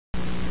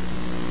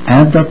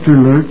Abductor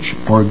lurch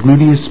or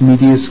gluteus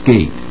medius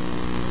gait.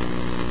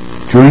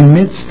 During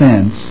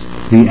mid-stance,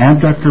 the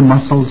abductor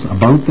muscles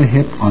about the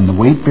hip on the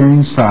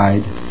weight-bearing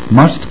side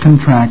must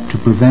contract to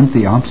prevent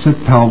the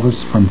opposite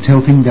pelvis from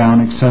tilting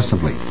down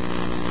excessively.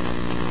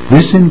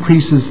 This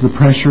increases the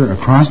pressure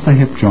across the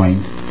hip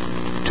joint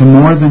to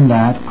more than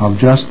that of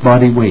just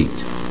body weight,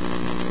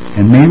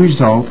 and may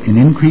result in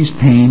increased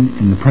pain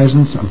in the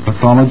presence of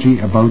pathology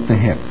about the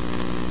hip.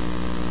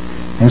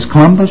 As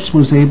Columbus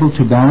was able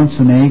to balance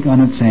an egg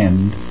on its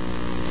end,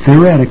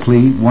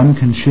 theoretically one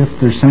can shift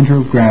their center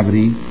of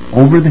gravity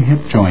over the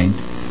hip joint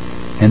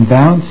and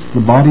balance the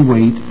body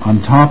weight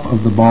on top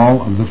of the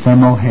ball of the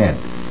femoral head,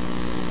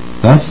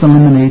 thus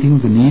eliminating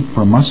the need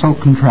for muscle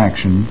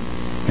contraction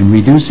and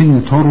reducing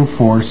the total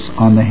force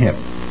on the hip.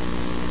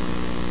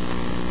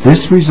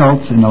 This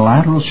results in a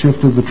lateral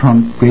shift of the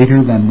trunk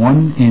greater than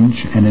 1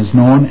 inch and is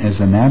known as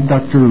an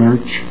abductor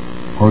lurch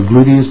or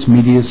gluteus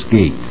medius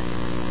gait.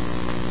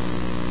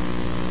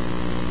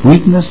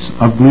 Weakness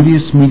of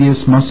gluteus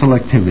medius muscle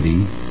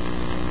activity,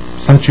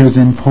 such as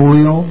in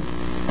polio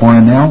or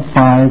an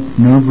L5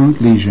 nerve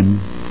root lesion,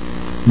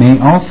 may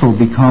also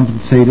be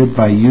compensated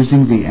by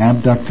using the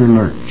abductor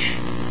lurch.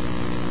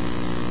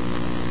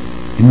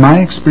 In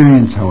my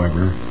experience,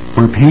 however,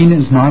 where pain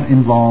is not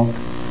involved,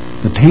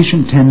 the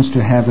patient tends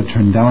to have a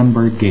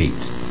Trendelenburg gait.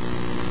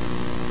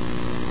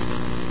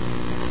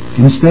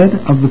 Instead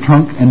of the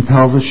trunk and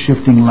pelvis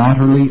shifting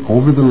laterally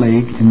over the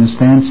leg in the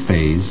stance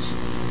phase,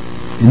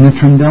 in the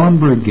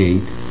Trendelenburg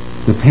gait,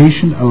 the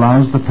patient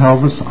allows the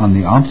pelvis on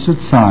the opposite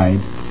side,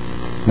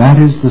 that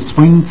is the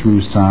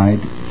swing-through side,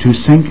 to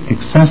sink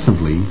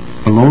excessively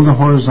below the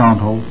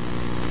horizontal,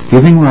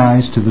 giving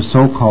rise to the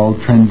so-called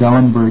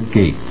Trendelenburg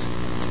gait.